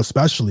EPL,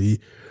 especially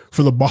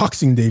for the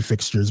Boxing Day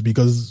fixtures,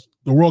 because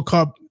the World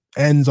Cup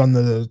ends on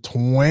the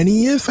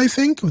 20th, I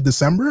think, of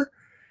December.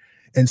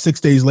 And 6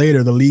 days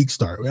later, the league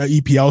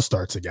EPL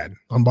starts again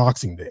on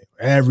Boxing Day.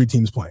 Every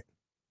team's playing.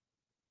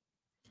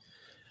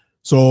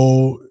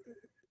 So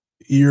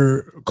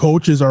your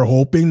coaches are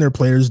hoping their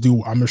players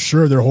do. I'm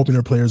sure they're hoping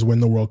their players win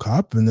the World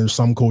Cup. And there's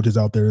some coaches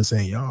out there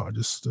saying, "Yeah,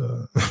 just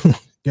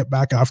get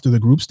back after the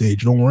group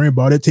stage. Don't worry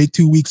about it. Take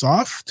 2 weeks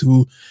off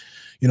to,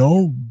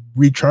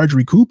 recharge,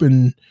 recoup,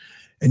 and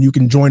you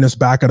can join us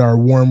back at our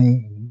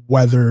warm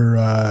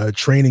weather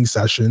training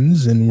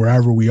sessions and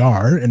wherever we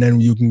are, and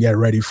then you can get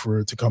ready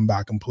to come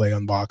back and play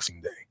on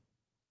Boxing Day."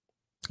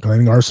 I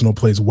think Arsenal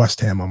plays West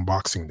Ham on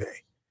Boxing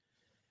Day.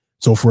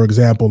 So, for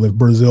example, if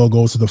Brazil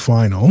goes to the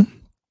final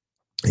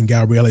and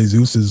Gabriel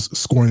Jesus is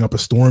scoring up a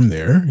storm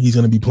there, he's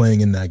going to be playing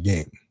in that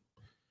game.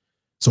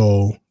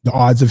 So the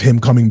odds of him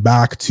coming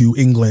back to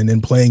England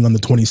and playing on the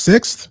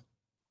 26th,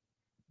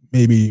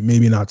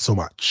 maybe not so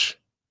much.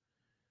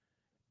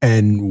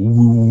 And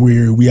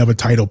we have a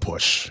title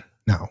push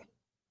now.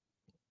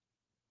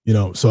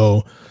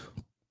 So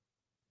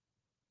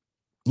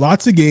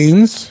lots of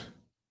games,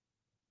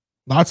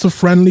 lots of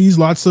friendlies,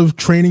 lots of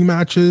training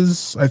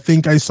matches. I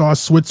think I saw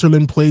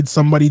Switzerland played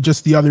somebody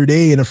just the other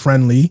day in a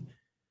friendly.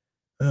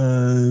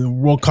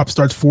 World Cup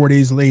starts 4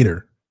 days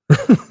later.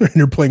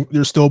 And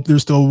they're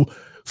still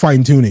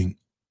fine tuning,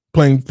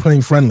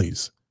 playing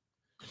friendlies.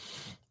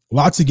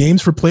 Lots of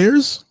games for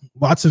players,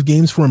 lots of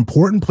games for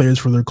important players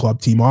for their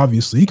club team,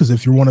 obviously, because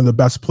if you're one of the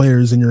best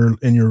players in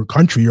your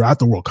country, you're at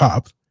the World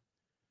Cup.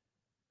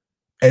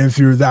 And if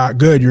you're that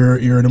good,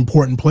 you're an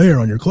important player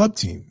on your club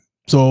team.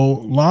 So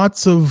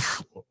lots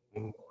of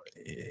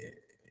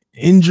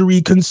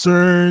injury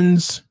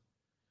concerns,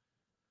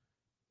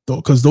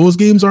 because those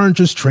games aren't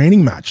just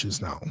training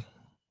matches now.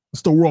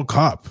 It's the World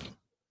Cup.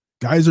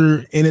 Guys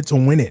are in it to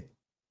win it.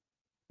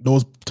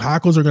 Those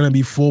tackles are going to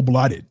be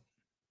full-blooded.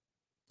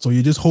 So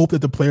you just hope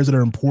that the players that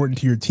are important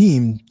to your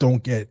team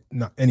don't get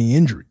any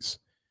injuries.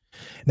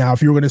 Now,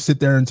 if you were going to sit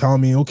there and tell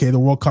me, okay, the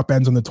World Cup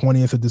ends on the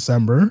 20th of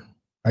December,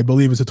 I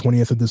believe it's the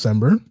 20th of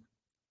December,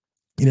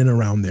 in and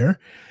around there,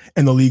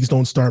 and the leagues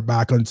don't start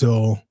back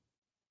until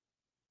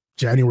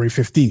January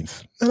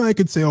 15th, then I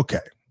could say, okay,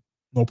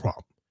 no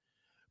problem.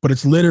 But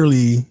it's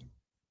literally,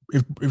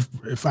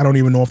 if I don't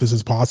even know if this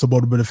is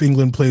possible, but if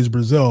England plays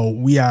Brazil,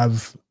 we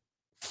have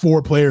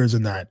 4 players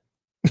in that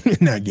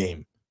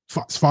game.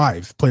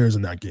 5 players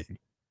in that game.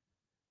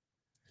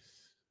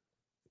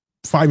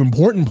 5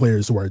 important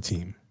players to our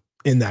team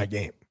in that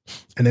game.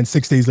 And then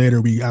 6 days later,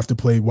 we have to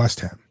play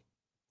West Ham,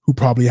 who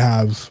probably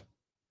have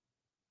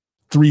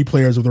 3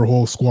 players of their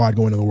whole squad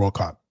going to the World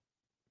Cup,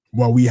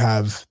 while we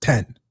have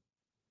 10.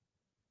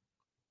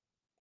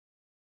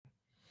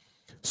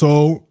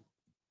 So,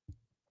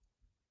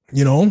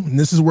 and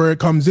this is where it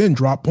comes in,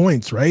 drop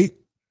points, right?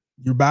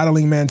 You're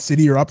battling Man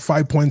City. You're up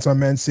 5 points on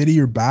Man City.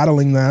 You're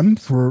battling them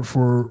for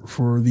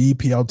the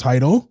EPL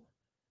title.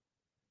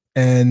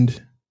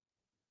 And,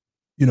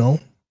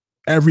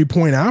 every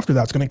point after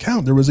that's going to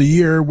count. There was a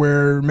year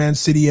where Man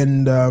City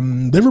and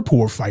Liverpool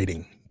were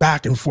fighting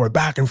back and forth,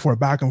 back and forth,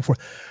 back and forth.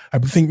 I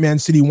think Man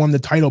City won the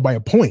title by a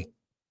point.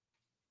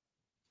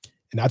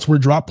 And that's where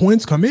drop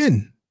points come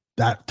in.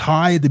 That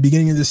tie at the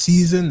beginning of the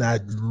season,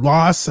 that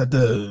loss at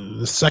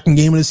the second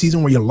game of the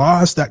season where you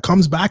lost, that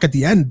comes back at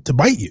the end to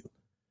bite you.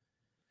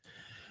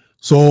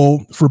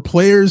 So for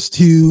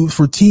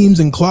teams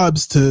and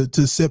clubs to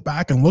sit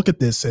back and look at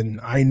this, and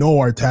I know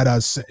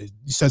Arteta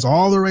says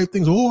all the right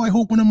things. Oh, I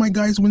hope one of my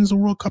guys wins the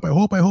World Cup. I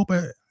hope.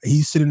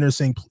 He's sitting there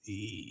saying,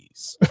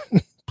 please,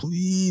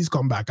 please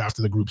come back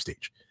after the group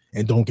stage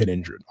and don't get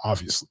injured,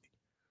 obviously.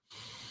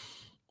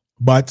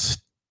 But,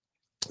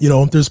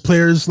 there's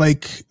players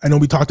like, I know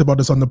we talked about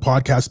this on the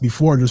podcast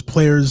before, there's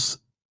players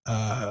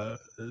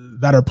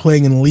that are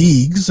playing in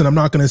leagues, and I'm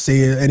not going to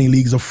say any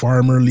league's a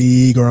farmer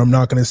league, or I'm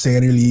not going to say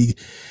any league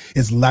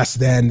is less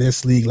than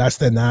this league, less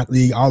than that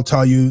league. I'll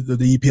tell you that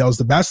the EPL is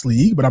the best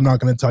league, but I'm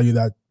not going to tell you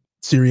that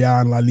Serie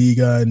A and La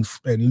Liga and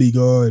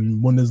Liga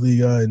and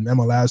Bundesliga and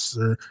MLS,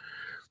 or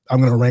I'm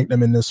going to rank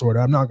them in this order.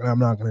 I'm not going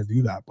to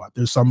do that. But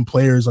there's some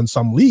players on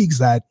some leagues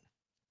that,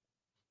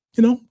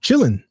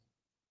 chilling.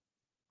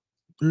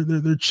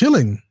 They're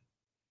chilling,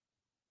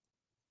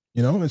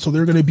 and so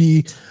they're going to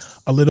be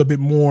a little bit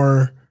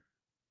more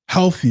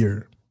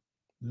healthier.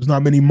 There's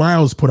not many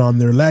miles put on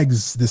their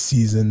legs this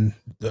season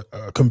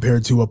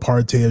compared to a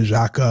Partey, a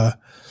Xhaka,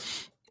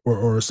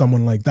 or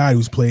someone like that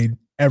who's played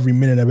every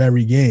minute of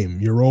every game.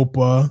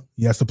 Europa,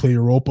 he has to play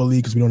Europa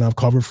League because we don't have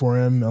cover for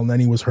him. El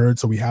Neni was hurt,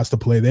 so he has to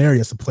play there. He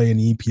has to play in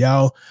the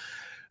EPL.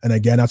 And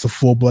again, that's a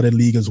full-blooded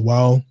league as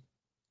well.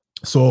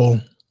 So,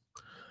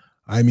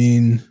 I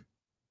mean,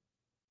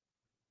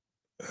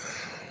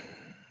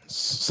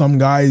 some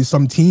guys,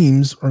 some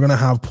teams are going to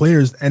have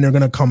players and they're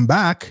going to come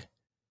back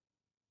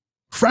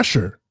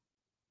fresher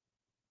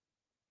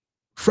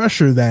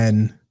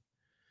than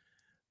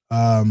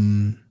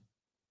some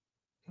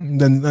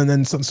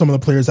of the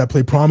players that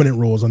play prominent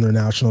roles on their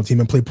national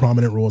team and play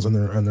prominent roles on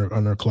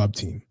their club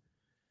team.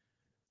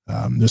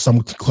 There's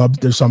some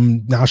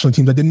national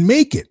teams that didn't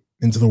make it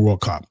into the World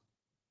Cup.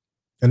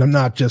 And I'm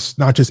not just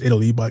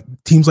Italy, but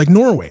teams like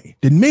Norway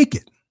didn't make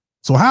it.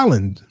 So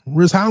Haaland,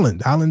 where's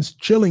Haaland? Haaland's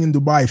chilling in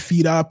Dubai,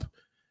 feet up.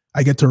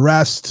 I get to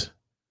rest.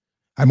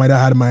 I might have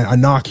had a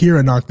knock here,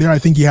 a knock there. I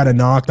think he had a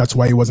knock. That's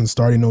why he wasn't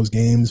starting those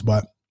games.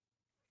 But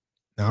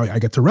now I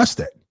get to rest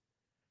it.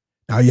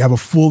 Now you have a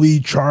fully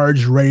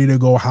charged, ready to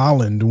go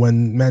Haaland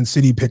when Man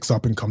City picks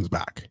up and comes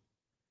back.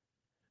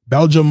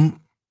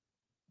 Belgium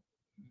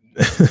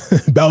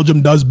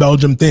does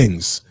Belgium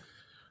things.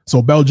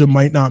 So Belgium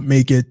might not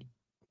make it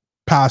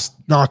past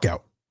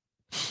knockout.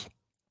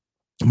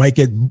 Might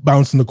get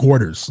bounced in the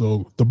quarters.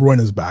 So De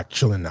Bruyne is back,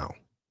 chilling now.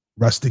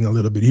 Resting a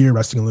little bit here,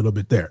 resting a little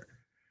bit there.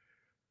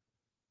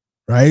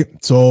 Right?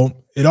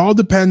 So it all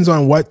depends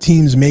on what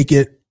teams make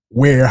it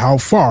where, how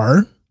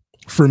far,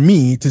 for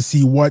me to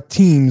see what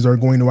teams are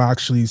going to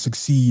actually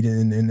succeed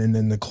in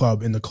the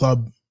club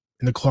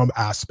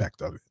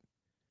aspect of it.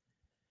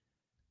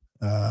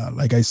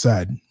 Like I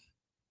said,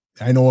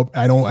 I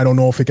don't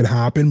know if it can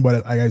happen,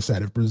 but like I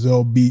said, if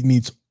Brazil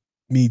meets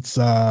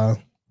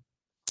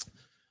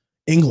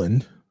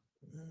England,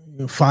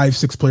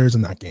 5-6 players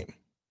in that game,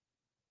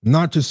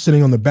 not just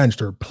sitting on the bench,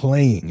 they're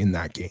playing in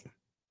that game,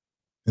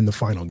 in the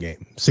final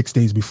game, 6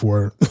 days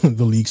before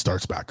the league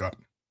starts back up.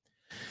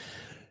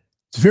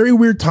 It's very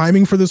weird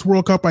timing for this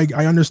World Cup.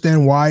 I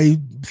understand why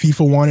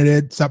FIFA wanted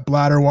it, Sepp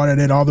Blatter wanted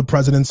it, all the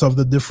presidents of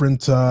the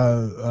different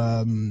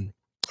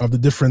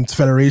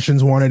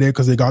federations wanted it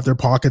because they got their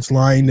pockets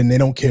lined and they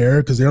don't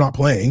care because they're not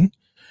playing.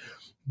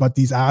 But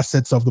these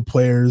assets of the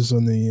players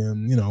and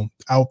the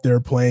out there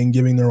playing,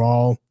 giving their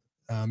all,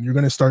 you're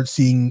going to start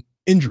seeing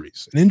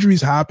injuries. And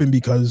injuries happen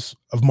because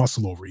of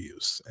muscle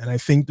overuse. And I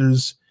think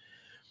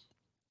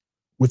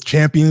with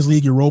Champions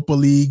League, Europa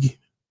League,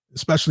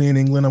 especially in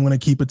England, I'm going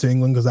to keep it to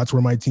England because that's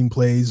where my team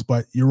plays.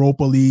 But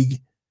Europa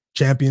League,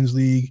 Champions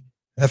League,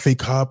 FA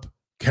Cup,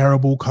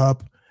 Carabao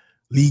Cup,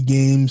 league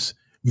games.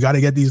 We got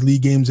to get these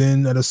league games in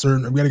we got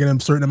to get a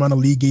certain amount of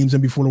league games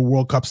in before the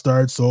World Cup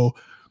starts. So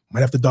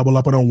might have to double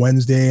up on a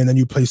Wednesday, and then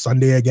you play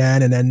Sunday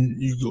again, and then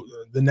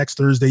the next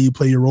Thursday you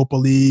play Europa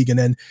League, and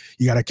then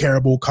you got a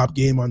Carabao Cup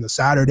game on the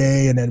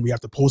Saturday, and then we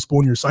have to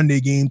postpone your Sunday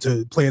game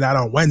to play that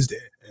on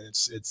Wednesday. And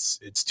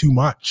it's too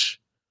much.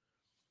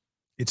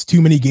 It's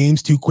too many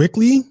games too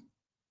quickly,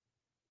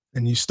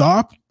 and you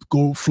stop,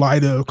 fly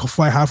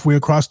halfway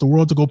across the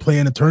world to go play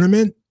in a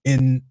tournament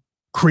in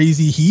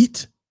crazy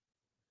heat,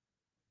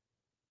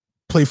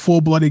 play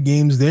full-blooded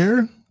games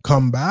there,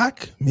 come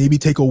back, maybe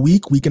take a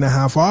week and a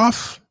half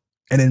off,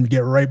 and then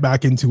get right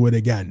back into it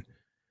again.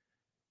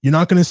 You're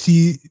not going to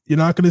see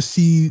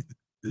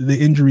the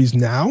injuries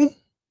now,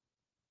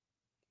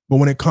 but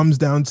when it comes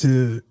down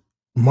to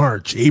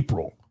March,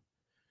 April,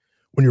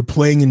 when you're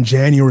playing in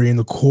January in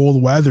the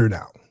cold weather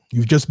now,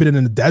 you've just been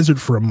in the desert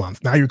for a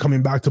month. Now you're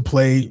coming back to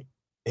play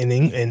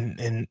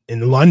in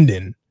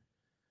London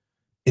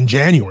in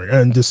January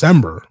and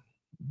December,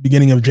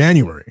 beginning of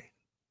January.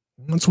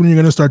 That's when you're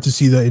going to start to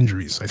see the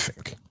injuries, I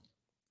think.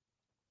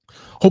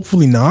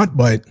 Hopefully not,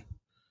 but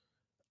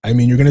I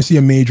mean, you're going to see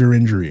a major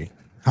injury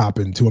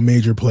happen to a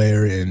major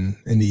player in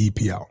the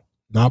EPL.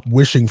 Not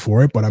wishing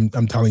for it, but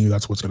I'm telling you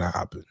that's what's going to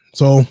happen.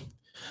 So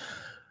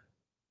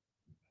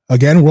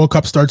again, World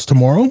Cup starts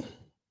tomorrow.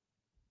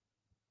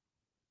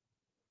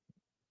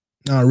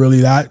 Not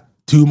really that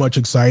too much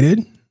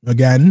excited.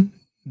 Again,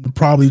 it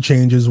probably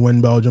changes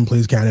when Belgium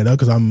plays Canada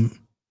because I'm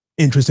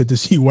interested to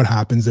see what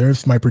happens there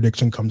if my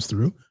prediction comes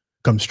true.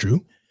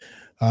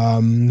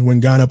 When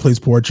Ghana plays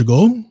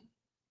Portugal,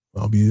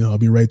 I'll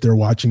be right there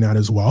watching that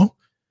as well.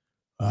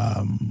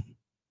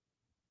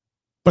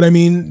 But I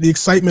mean, the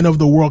excitement of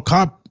the World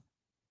Cup,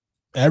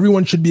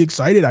 everyone should be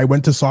excited. I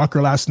went to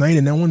soccer last night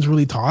and no one's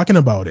really talking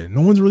about it.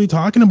 No one's really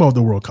talking about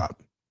the World Cup.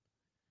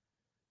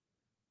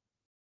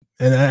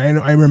 And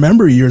I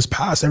remember years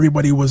past,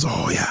 everybody was,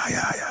 oh yeah.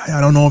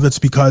 I don't know if that's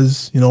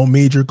because,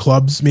 major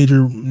clubs,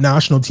 major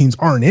national teams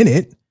aren't in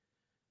it.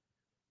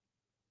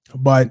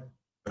 But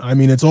I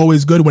mean, it's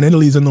always good when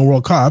Italy's in the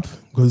World Cup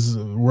because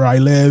where I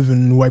live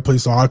and who I play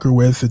soccer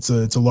with, it's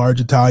a large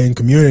Italian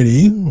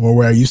community, or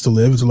where I used to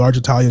live, it's a large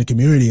Italian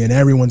community, and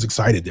everyone's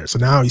excited there. So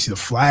now you see the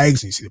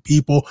flags, and you see the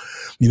people.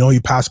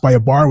 You pass by a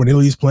bar when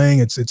Italy's playing.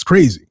 It's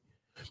crazy.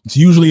 It's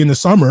usually in the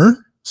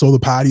summer, so the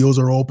patios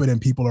are open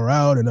and people are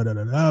out. And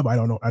but I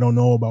don't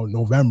know about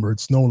November. It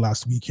snowed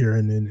last week here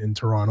in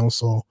Toronto,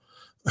 so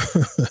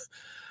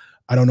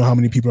I don't know how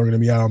many people are going to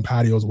be out on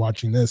patios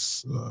watching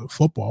this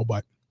football,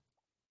 but.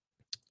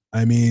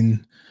 I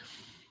mean,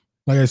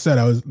 like I said,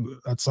 I was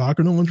at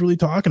soccer. No one's really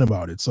talking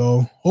about it.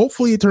 So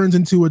hopefully it turns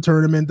into a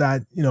tournament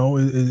that,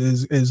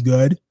 is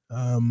good.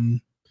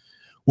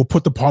 We'll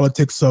put the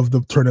politics of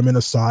the tournament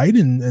aside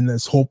and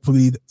let's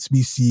hopefully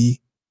we see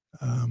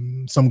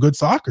some good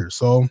soccer.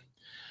 So,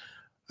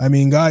 I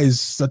mean,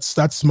 guys,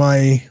 that's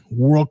my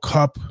World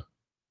Cup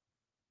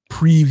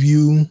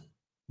preview,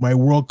 my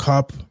World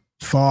Cup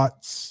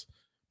thoughts,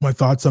 my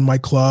thoughts on my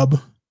club,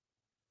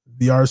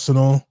 the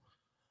Arsenal.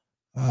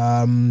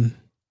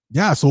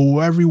 So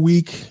every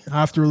week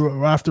after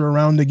a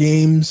round of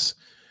games,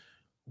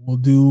 we'll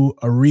do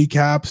a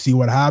recap, see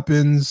what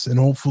happens, and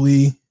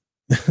hopefully,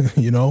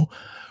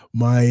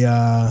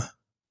 my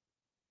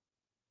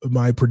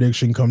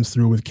prediction comes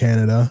through with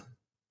Canada.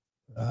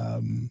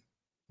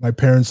 My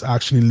parents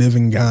actually live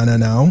in Ghana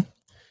now.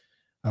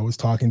 I was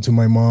talking to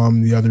my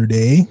mom the other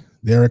day.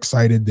 They're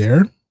excited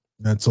there.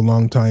 That's a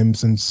long time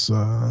since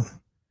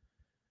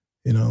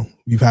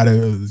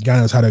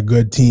Ghana's had a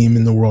good team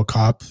in the World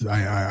Cup.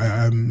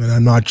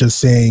 I'm not just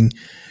saying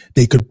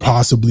they could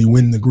possibly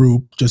win the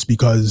group just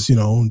because,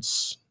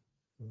 it's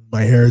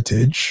my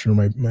heritage or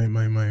my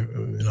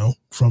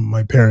from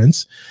my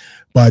parents,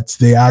 but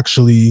they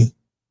actually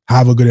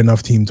have a good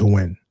enough team to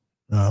win.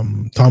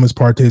 Thomas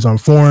Partey's on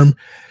form.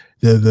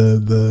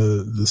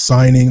 The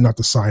signing, not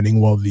the signing,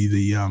 well,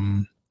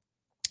 the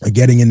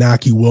getting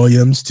Inaki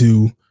Williams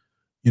to,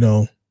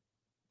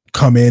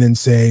 come in and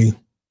say,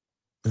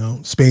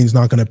 Spain's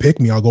not going to pick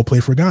me. I'll go play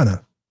for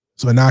Ghana.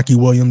 So Inaki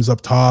Williams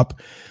up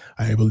top.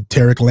 I have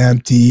Tarek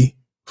Lamptey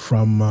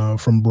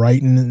from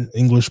Brighton,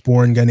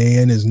 English-born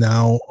Ghanaian, is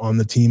now on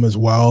the team as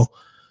well.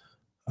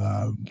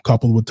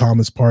 Coupled with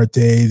Thomas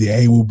Partey, the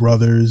Ayew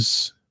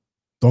brothers.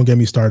 Don't get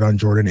me started on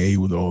Jordan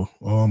Ayew though.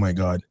 Oh my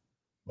God.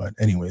 But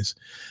anyways,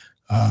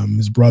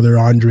 his brother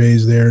Andre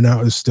is there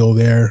now, is still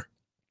there.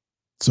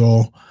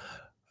 So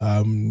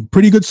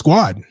pretty good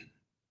squad.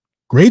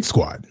 Great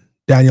squad.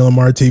 Daniel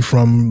Amarte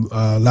from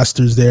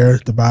Leicester's there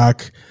at the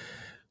back.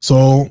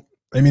 So,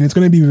 I mean, it's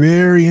going to be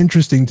very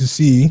interesting to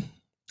see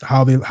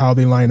how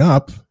they line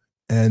up,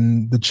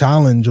 and the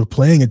challenge of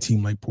playing a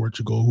team like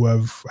Portugal who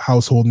have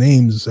household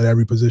names at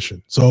every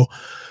position. So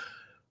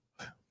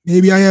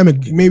maybe I am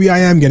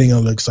getting a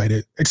little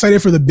excited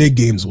for the big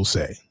games, we'll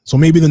say. So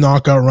maybe the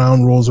knockout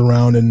round rolls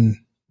around and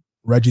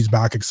Reggie's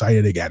back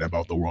excited again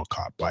about the World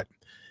Cup. But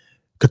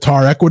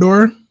Qatar,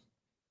 Ecuador,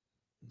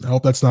 I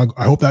hope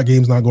that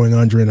game's not going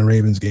on during the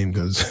Ravens game,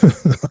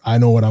 because I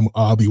know what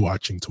I'll be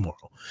watching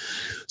tomorrow.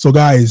 So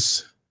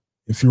guys,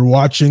 if you're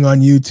watching on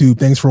YouTube,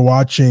 thanks for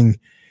watching.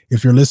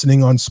 If you're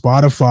listening on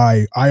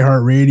Spotify,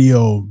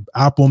 iHeartRadio,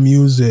 Apple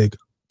Music,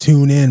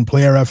 TuneIn,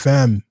 Player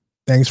FM,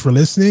 thanks for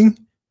listening,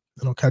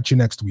 and I'll catch you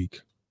next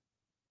week.